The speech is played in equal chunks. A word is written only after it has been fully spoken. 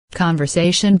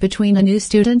conversation between a new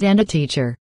student and a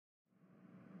teacher.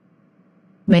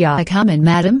 May I come in,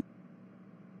 madam?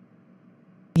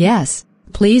 Yes,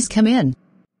 please come in.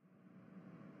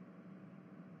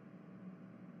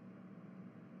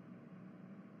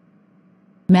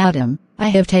 Madam, I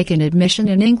have taken admission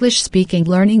in English speaking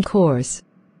learning course.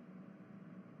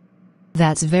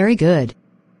 That's very good.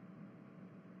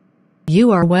 You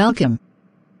are welcome.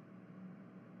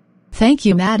 Thank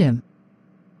you, madam.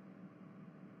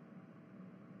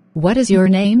 What is your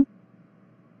name?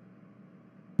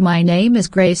 My name is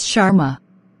Grace Sharma.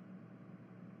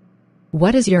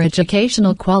 What is your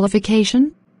educational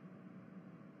qualification?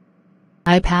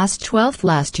 I passed 12th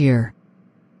last year.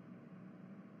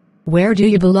 Where do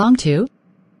you belong to?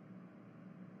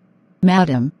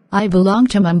 Madam, I belong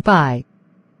to Mumbai.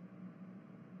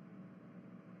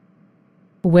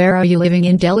 Where are you living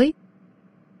in Delhi?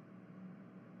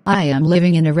 I am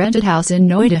living in a rented house in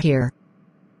Noida here.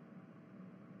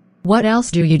 What else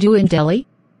do you do in Delhi?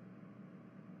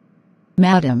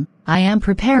 Madam, I am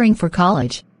preparing for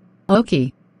college.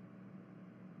 Okay.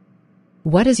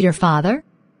 What is your father?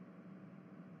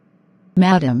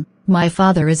 Madam, my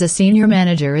father is a senior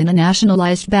manager in a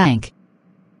nationalized bank.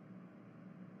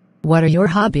 What are your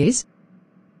hobbies?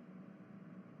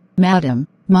 Madam,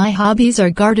 my hobbies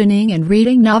are gardening and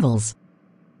reading novels.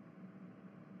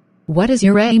 What is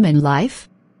your aim in life?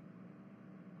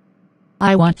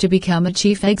 I want to become a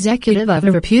chief executive of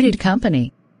a reputed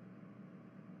company.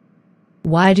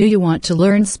 Why do you want to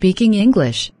learn speaking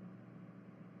English?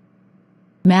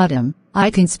 Madam, I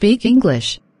can speak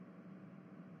English.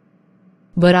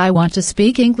 But I want to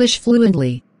speak English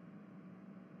fluently.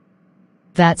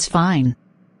 That's fine.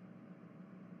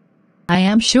 I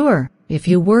am sure, if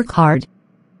you work hard,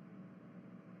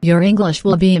 your English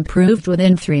will be improved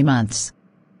within 3 months.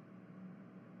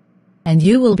 And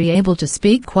you will be able to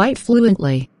speak quite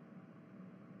fluently.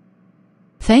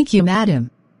 Thank you, madam.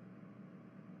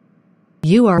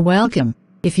 You are welcome.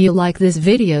 If you like this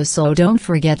video, so don't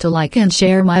forget to like and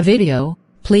share my video.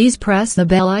 Please press the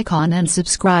bell icon and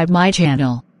subscribe my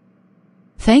channel.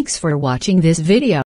 Thanks for watching this video.